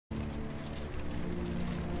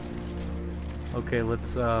Okay,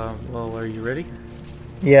 let's, well, are you ready?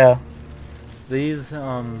 Yeah. These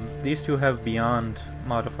two have beyond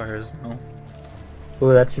modifiers now.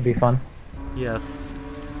 Ooh, that should be fun. Yes.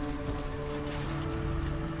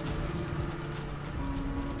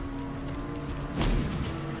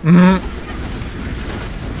 Mhm.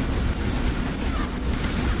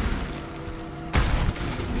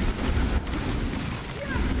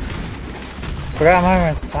 Forgot my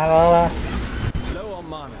words. La, la, la. Low on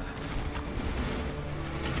mana.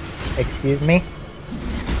 Excuse me?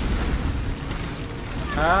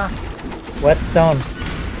 Ah! Whetstone.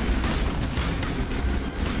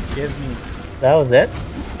 Give me. That was it?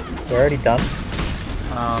 We're already done?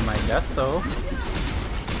 I guess so.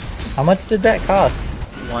 How much did that cost?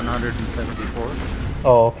 174.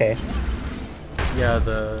 Oh, okay. Yeah,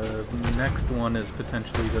 the next one is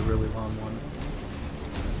potentially the really long one.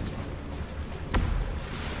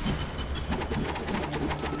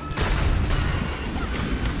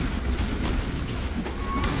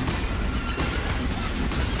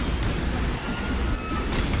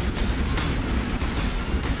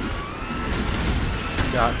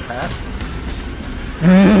 Got past.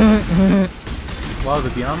 Wow, the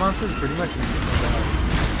Beyond monsters pretty much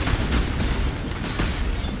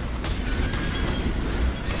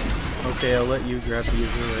okay, I'll let you grab the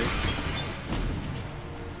Azure.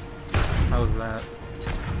 How's that?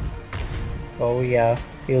 Oh yeah.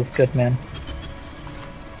 Feels good, man.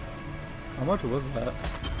 How much was that?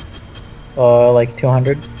 Like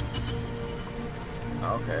 200?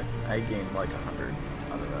 Oh, okay, I gained like 100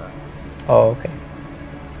 out of that. Oh, okay.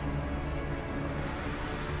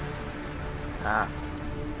 Ah.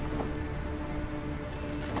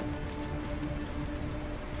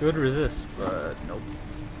 Good resist, but nope.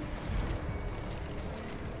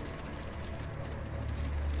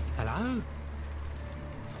 Hello?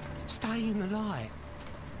 Stay in the light.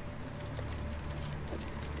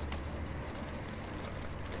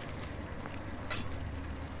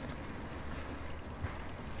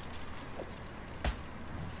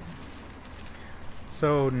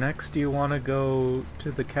 So next, do you want to go to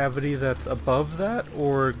the cavity that's above that,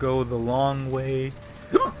 or go the long way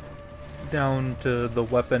down to the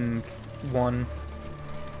weapon one?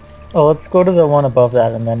 Oh, let's go to the one above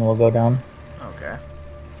that and then we'll go down. Okay.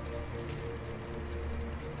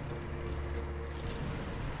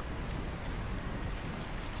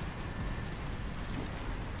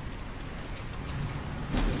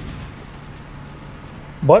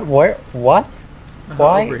 What? Where? What?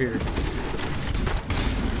 Why? Over here.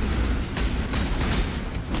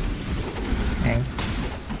 Dang.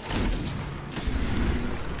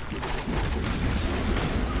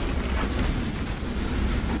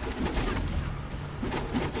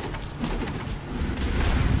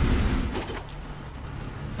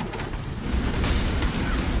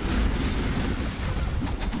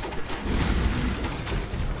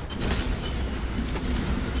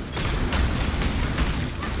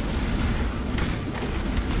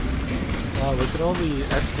 Wow, look at all the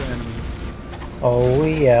extra enemies. Oh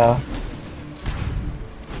yeah.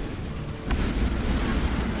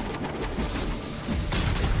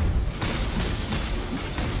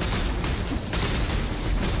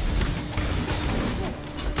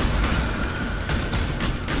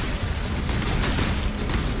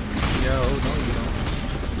 Yo, no you don't.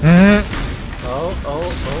 Mhm. Oh, oh,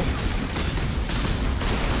 oh.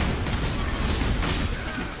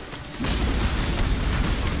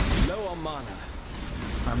 Low on mana.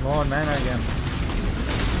 I'm low on mana again.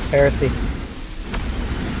 Heresy.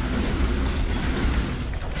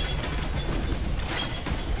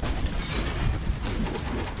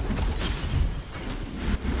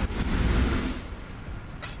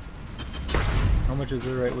 How much is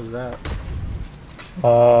it right was that?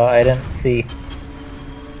 I didn't see.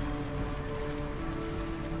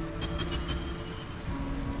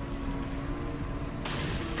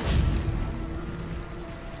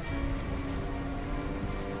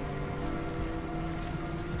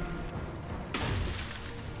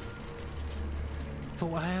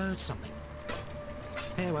 Thought I heard something.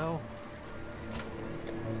 Farewell.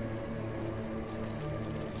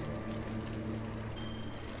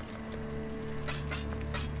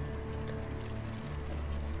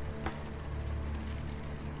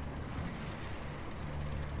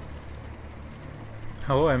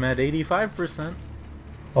 Oh, I'm at 85%.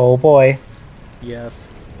 Oh boy. Yes.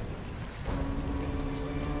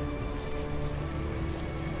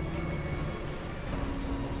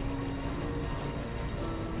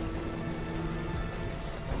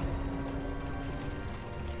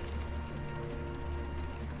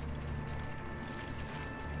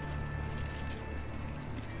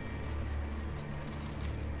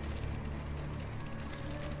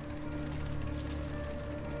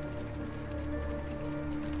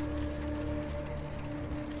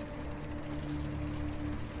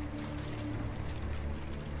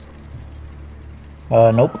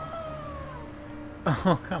 Nope.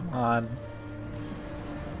 Oh, come on.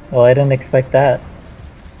 Well, I didn't expect that.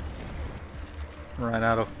 Ran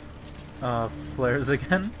out of flares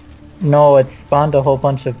again? No, it spawned a whole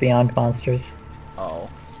bunch of Beyond monsters. Oh.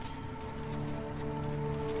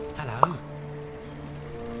 Hello.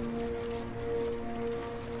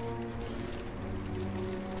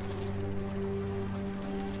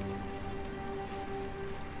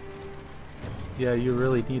 Yeah, you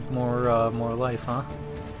really need more life, huh?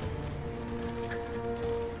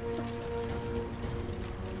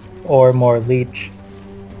 Or more leech.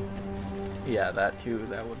 Yeah, that too.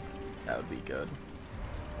 That would be good.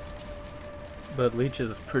 But leech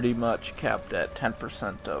is pretty much capped at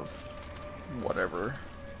 10% of whatever.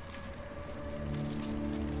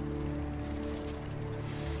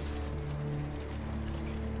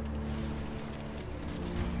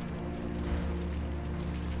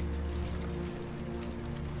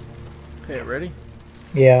 Okay, ready?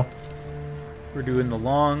 Yeah. We're doing the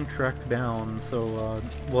long trek down, so,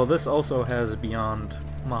 well, this also has Beyond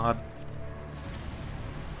mod.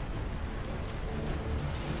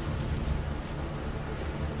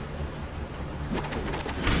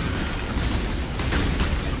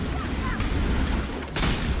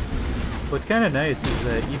 What's kind of nice is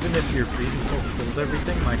that even if your freezing pulse kills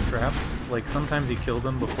everything, my traps, like, sometimes you kill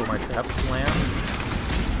them before my traps land.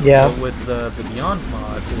 Yeah. But with the Beyond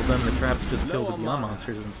mod, well, then the traps just kill the Beyond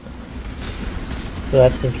monsters instantly. So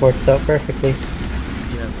that just works out perfectly.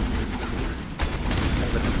 Yes.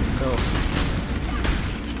 Evidence itself.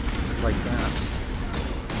 Like that.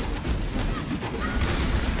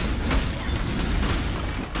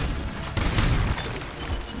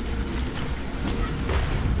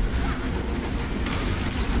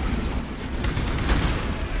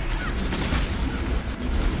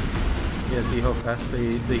 Yeah, see how fast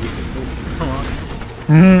they come on?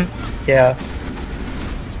 Mm-hmm. Yeah.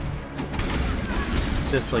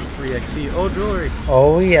 It's just like free XP. Oh, jewelry!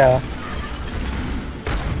 Oh yeah.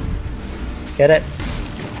 Get it?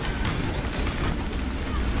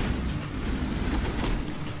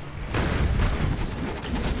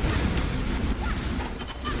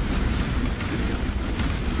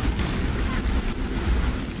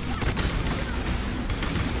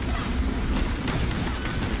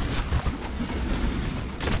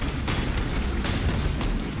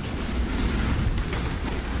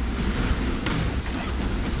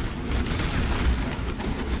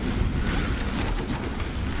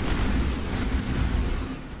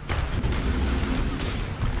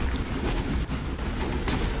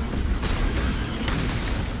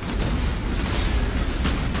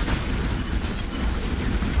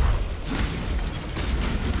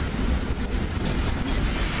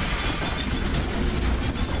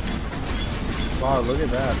 Wow, look at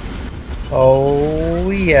that. Oh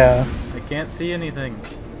yeah. I can't see anything.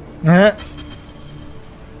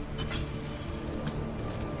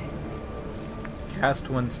 Cast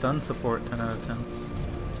when stun support, 10 out of 10.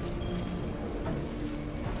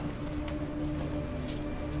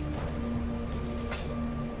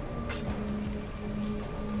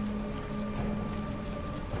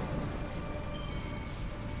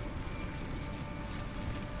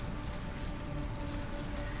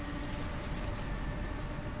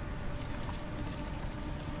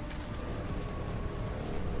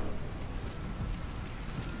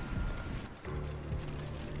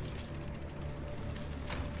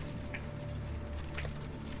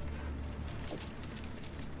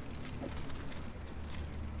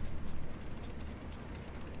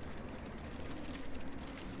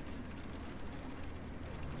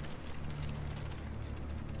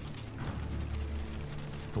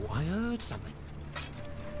 Thought I heard something.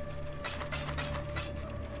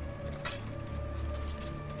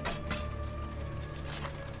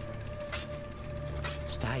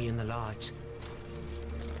 Stay in the light.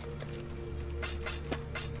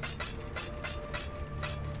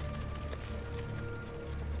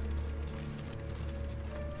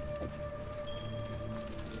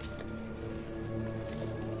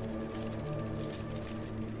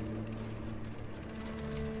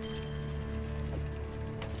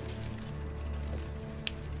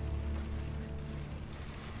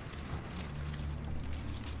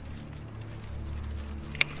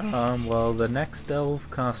 Well, the next delve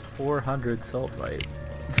cost 400 sulphite.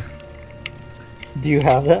 Do you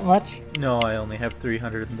have that much? No, I only have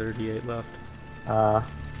 338 left.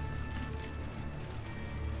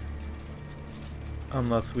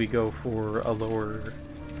 Unless we go for a lower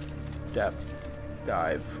depth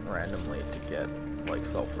dive randomly to get, like,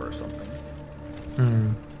 sulfur or something.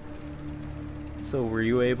 Hmm. So were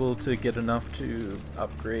you able to get enough to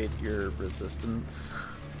upgrade your resistance?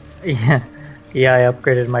 Yeah. Yeah, I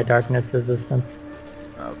upgraded my darkness resistance.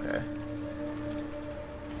 Okay.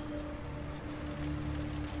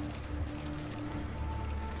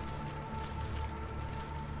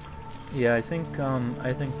 Yeah, I think,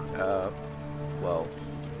 well,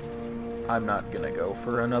 I'm not gonna go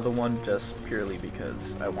for another one just purely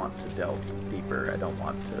because I want to delve deeper. I don't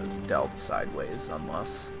want to delve sideways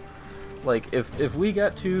unless, like, if we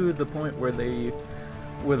got to the point where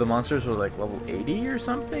the monsters were like level 80 or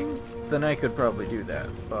something, then I could probably do that,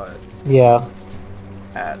 but Yeah.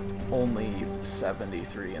 at only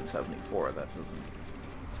 73 and 74,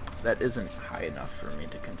 that isn't high enough for me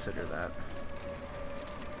to consider that.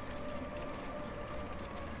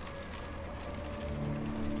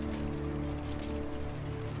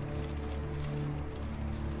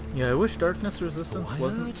 Yeah, I wish darkness resistance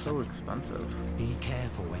wasn't so expensive. Be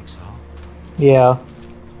careful, Exile. Yeah.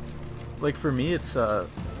 Like for me, it's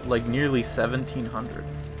like nearly 1,700.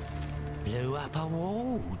 Blew up a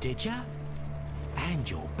wall, did ya? And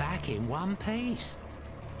you're back in one piece.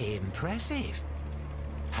 Impressive.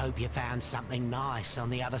 Hope you found something nice on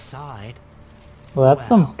the other side. Well, that's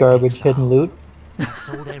some garbage Exile, hidden loot. That's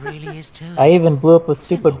all there really is to it. I even blew up a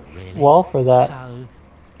stupid Simple, really. wall for that. So,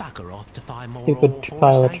 bugger off to find more Stupid ore for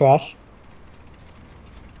pile us, of eh? trash.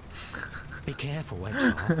 Be careful,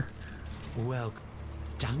 Exile. Well,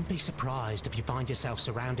 don't be surprised if you find yourself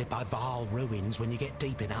surrounded by vile ruins when you get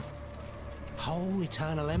deep enough. Whole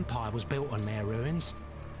Eternal Empire was built on their ruins.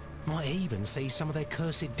 Might even see some of their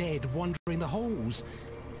cursed dead wandering the halls.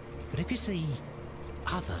 But if you see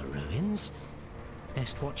other ruins,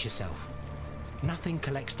 best watch yourself. Nothing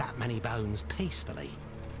collects that many bones peacefully.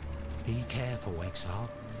 Be careful, Exile.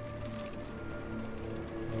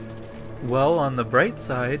 Well, on the bright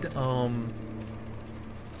side,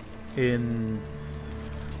 in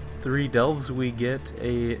 3 delves we get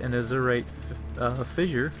an Azurite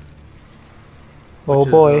fissure. Oh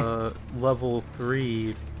Which boy. is level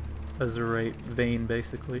 3 Azurite vein,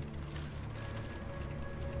 basically.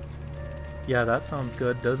 Yeah, that sounds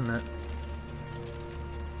good, doesn't it?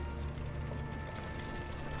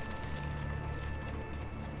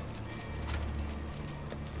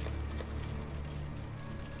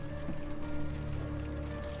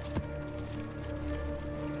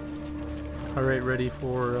 Alright, ready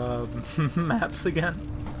for maps again?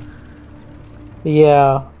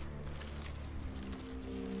 Yeah.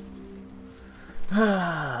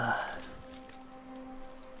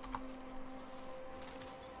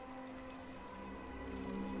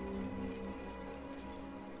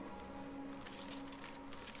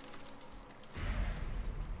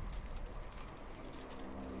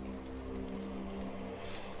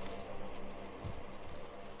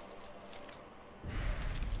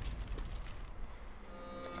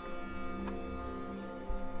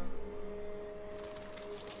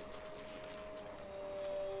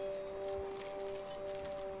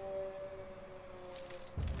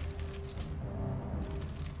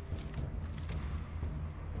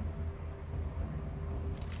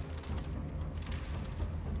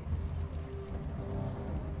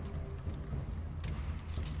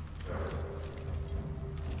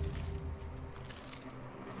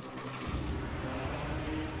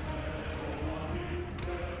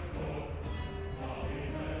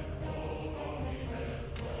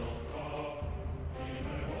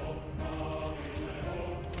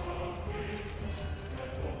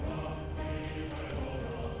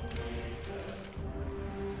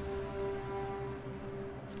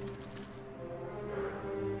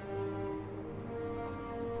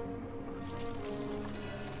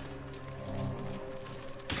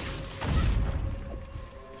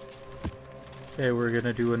 Okay, we're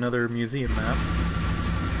gonna do another museum map.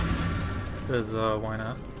 Because, why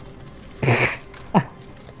not?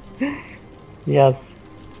 Yes.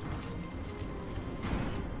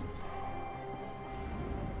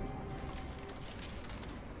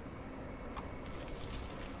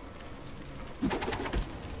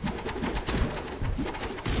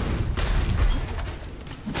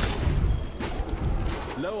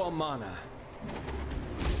 Low on mana.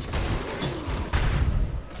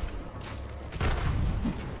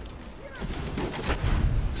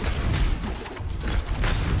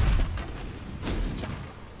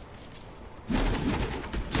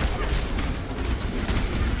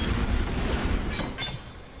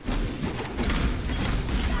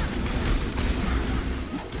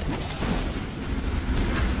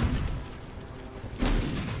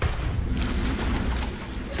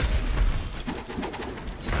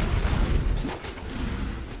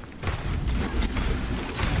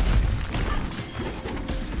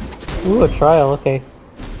 Ooh, a trial, okay.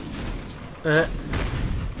 Eh.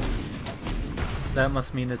 That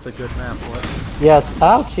must mean it's a good map, what? Yes,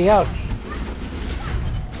 ouchie, ouch.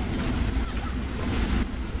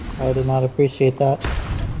 I did not appreciate that.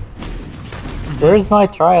 Where's my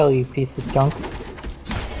trial, you piece of junk?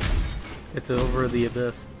 It's over the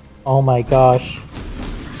abyss. Oh my gosh.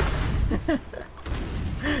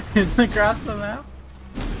 It's across the map?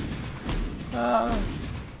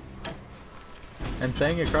 And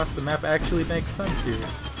saying across the map actually makes sense here.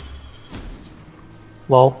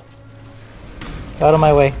 Lol. Out of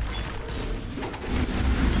my way.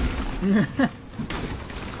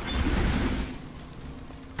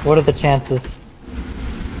 What are the chances?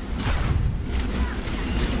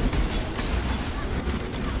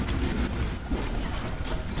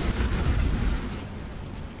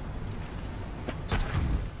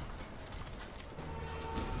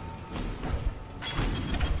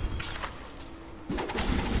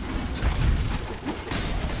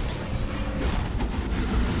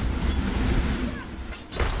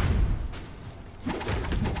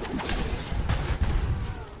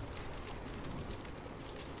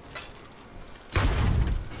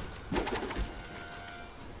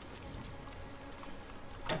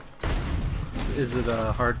 Is it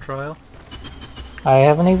a hard trial? I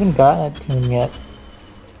haven't even gotten it to him yet.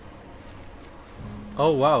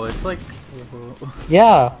 Oh wow, it's like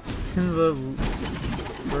Yeah! in the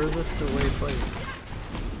furthest away place.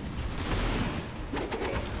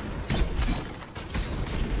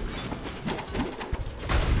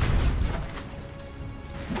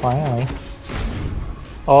 Finally.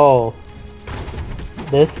 Oh.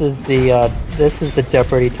 This is the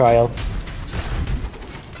Jeopardy trial.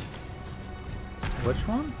 Which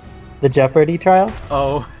one? The Jeopardy trial?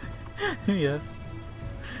 Oh, yes.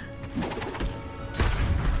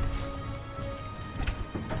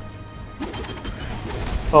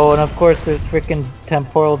 Oh, and of course there's freaking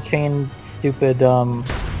temporal chain stupid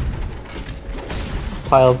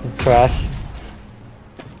piles of trash.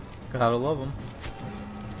 Gotta love them.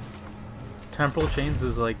 Temporal chains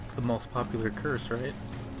is like the most popular curse, right?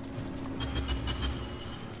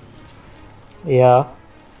 Yeah.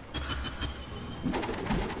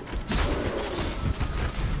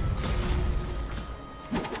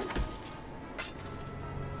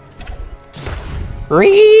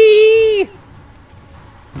 Ree!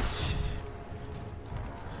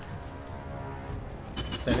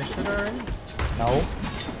 Finished it already? No.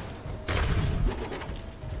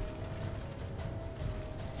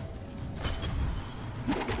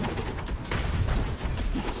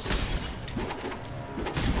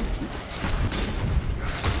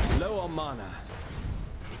 Low on mana.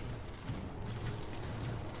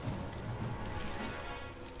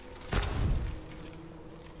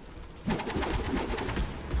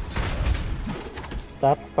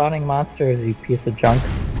 Stop spawning monsters, you piece of junk.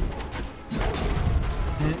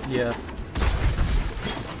 Yes.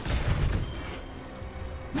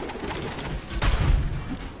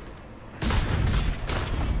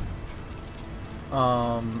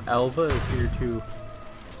 Alva is here too.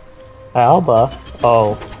 Alba?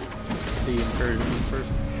 Oh. The incursion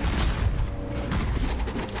person.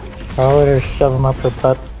 I'll let her shove him up her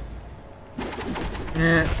butt.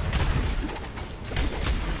 Eh.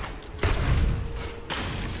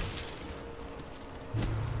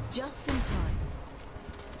 Just in time.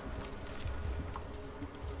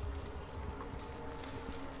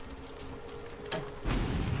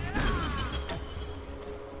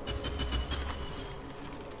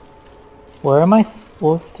 Where am I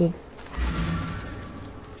supposed to?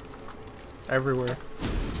 Everywhere.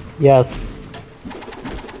 Yes.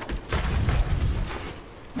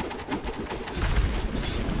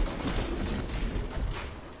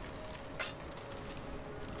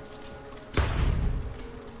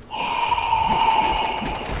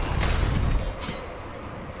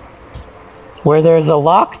 Where there's a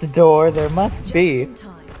locked door, there must Just be. in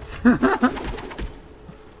time.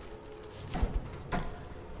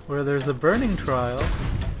 Where there's a burning trial.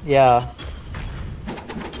 Yeah.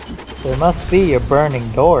 There must be a burning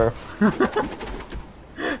door.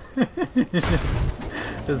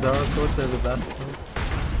 The Zara quotes are the best.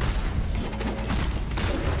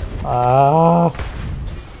 Ah.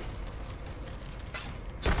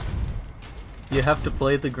 You have to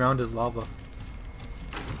play the ground as lava.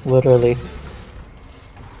 Literally.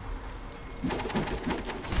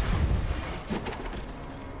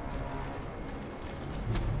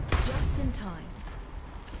 Just in time.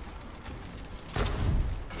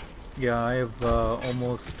 Yeah, I have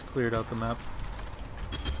almost cleared out the map.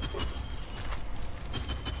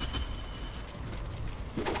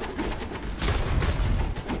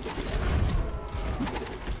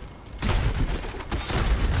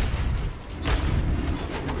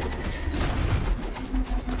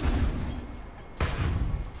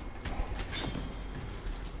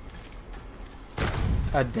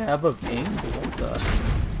 A dab of ink? What the?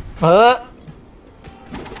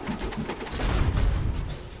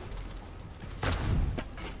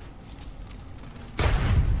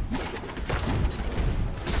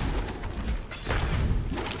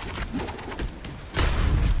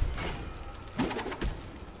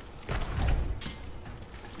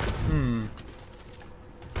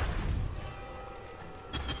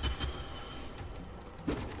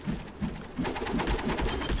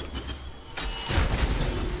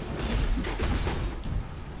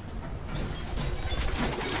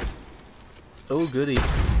 Oh goody.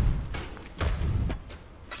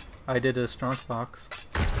 I did a strong box.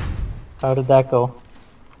 How did that go?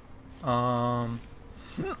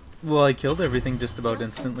 Well, I killed everything just about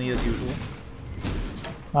instantly as usual.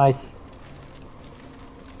 Nice.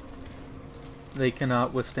 They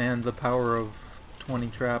cannot withstand the power of 20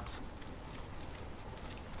 traps.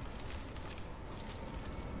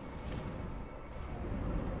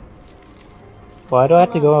 Why do I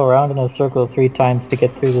have to go around in a circle 3 times to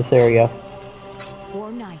get through this area? War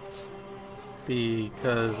Knights.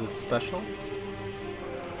 Because it's special?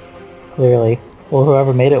 Clearly. Well,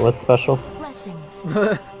 whoever made it was special. Blessings.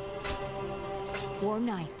 War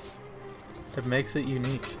Knights. It makes it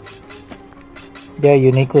unique. Yeah,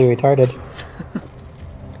 uniquely retarded.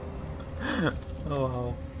 Oh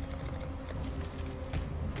wow.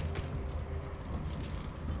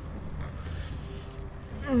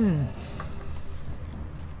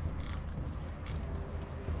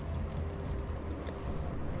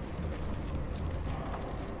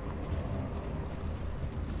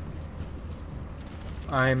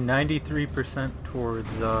 I'm 93% towards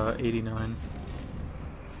 89.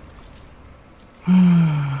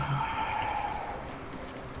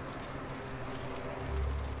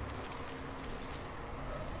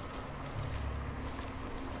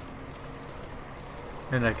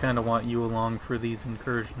 And I kind of want you along for these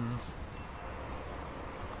incursions.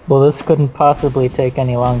 Well, this couldn't possibly take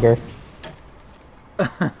any longer.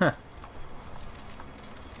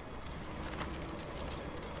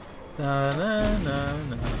 Na, na, na,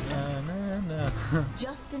 na, na, na.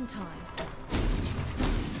 Just in time.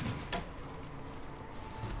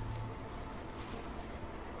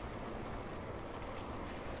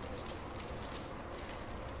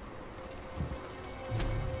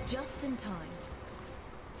 Just in time.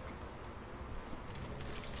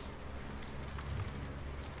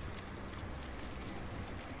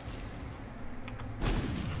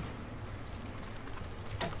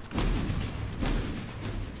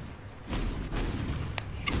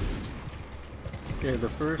 Okay, the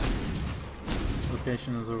first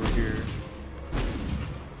location is over here.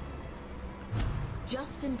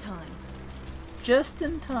 Just in time. Just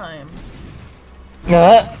in time.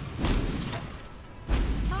 Yeah.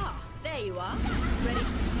 Ah, there you are. Ready?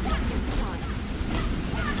 It's time.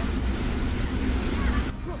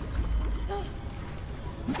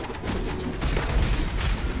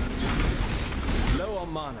 Low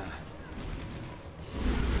on mana.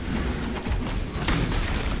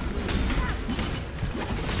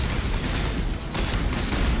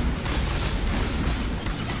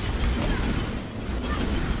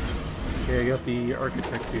 Okay, I got the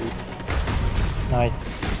architect dude. Nice.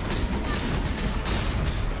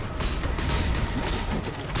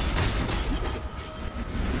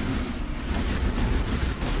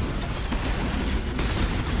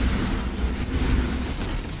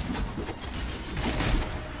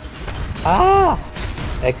 Ah!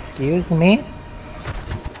 Excuse me?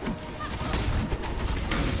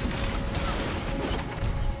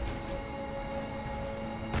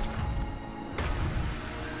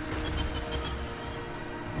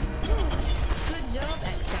 Good job,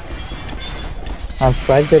 Exile. I'm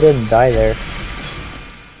surprised they didn't die there.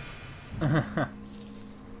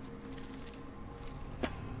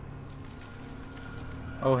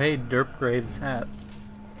 Oh hey, Derp Graves hat.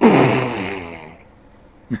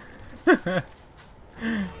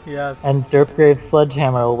 Yes. And Derpgrave's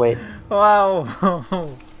sledgehammer will wait. Wow.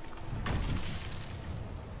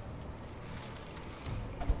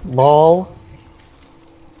 LOL.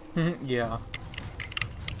 Yeah.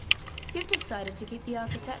 You've decided to keep the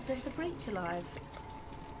architect of the breach alive.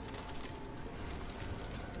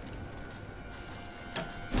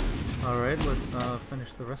 Alright, let's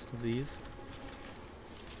finish the rest of these.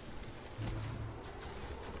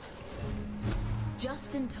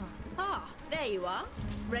 Just in time. Ah, there you are.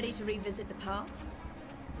 Ready to revisit the past?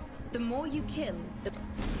 The more you kill, the...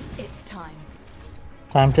 It's time.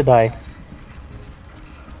 Time to die.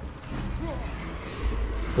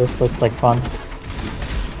 This looks like fun.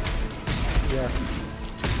 Yes.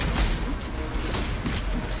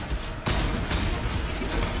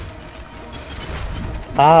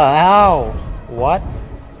 Ow! What?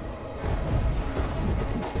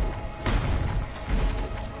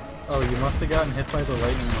 Oh, you must have gotten hit by the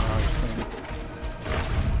lightning mirage thing.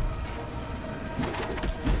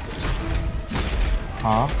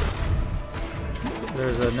 Huh?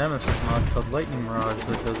 There's a nemesis mod called Lightning Mirage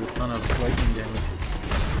that does a ton of lightning damage.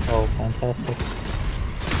 Oh, fantastic.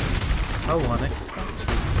 How unexpected.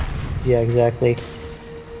 Yeah, exactly.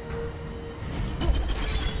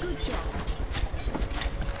 Good job.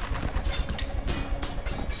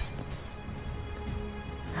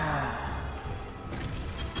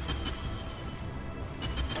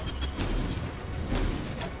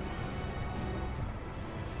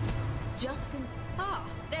 Justin. Ah,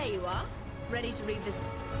 there you are. Ready to revisit.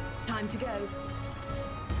 Time to go.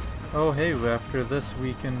 Oh hey, after this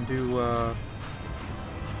we can do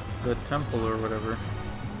the temple or whatever.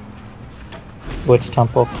 Which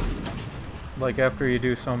temple? Like after you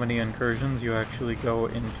do so many incursions you actually go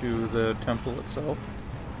into the temple itself.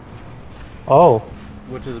 Oh.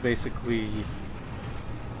 Which is basically...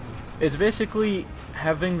 It's basically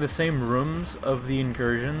having the same rooms of the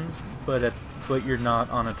incursions, but you're not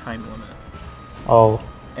on a time limit. Oh.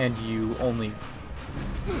 And you only...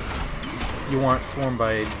 You aren't swarmed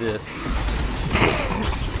by this.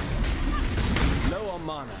 Low on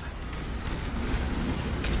mana.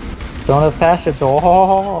 Stone of Passage.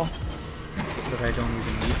 Oh. That I don't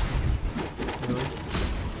even need. Really?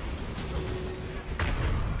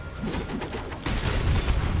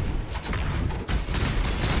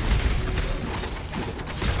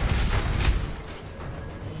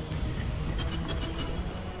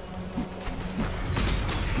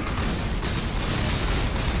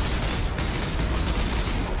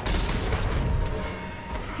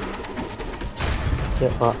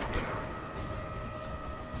 Shit, what?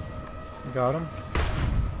 Got him?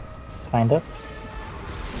 Kinda.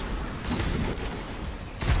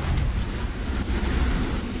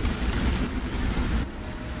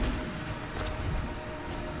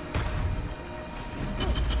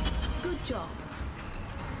 Good job.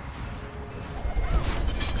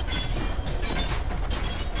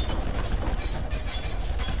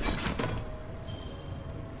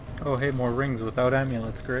 Oh hey, more rings without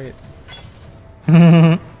amulets, great.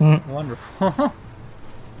 Wonderful.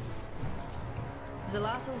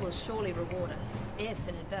 Zalatul will surely reward us, if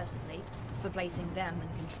inadvertently, for placing them in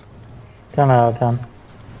control. 10 out of 10.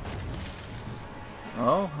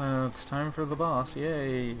 Oh, it's time for the boss,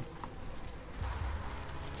 yay.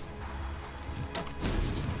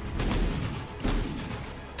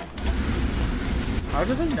 How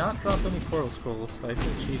did they not drop any portal scrolls? I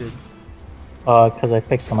feel cheated. Cause I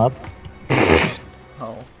picked them up.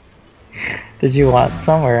 Oh. Did you want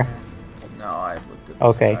somewhere? No, I looked at the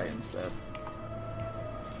Okay. sky instead.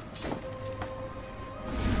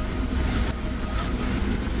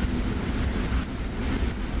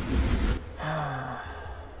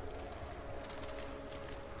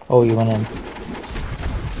 Oh, you went in.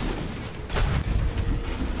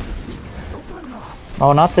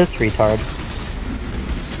 Oh, not this retard.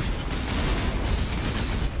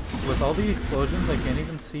 With all the explosions, I can't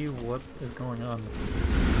even see what is going on.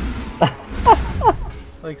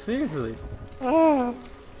 Like, seriously.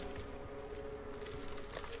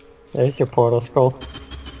 There's your portal scroll.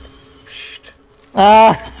 Psst.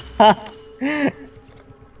 Ah!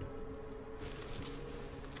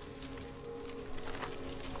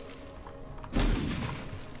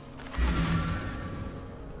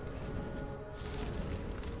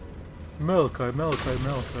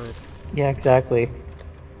 Malachi. Yeah, exactly.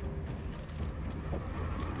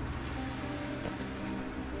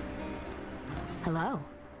 Hello.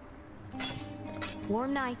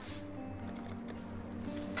 Warm nights.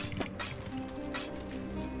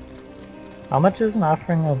 How much is an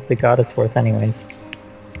offering of the goddess worth anyways?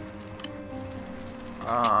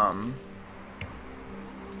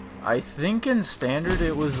 I think in standard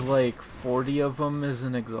it was like 40 of them as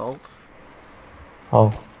an exalt.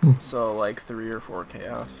 Oh. So like 3 or 4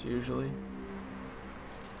 chaos usually.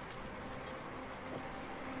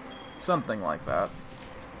 Something like that.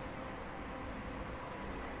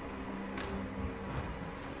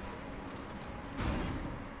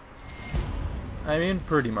 I mean,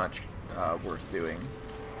 pretty much worth doing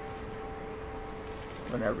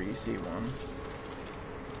whenever you see one.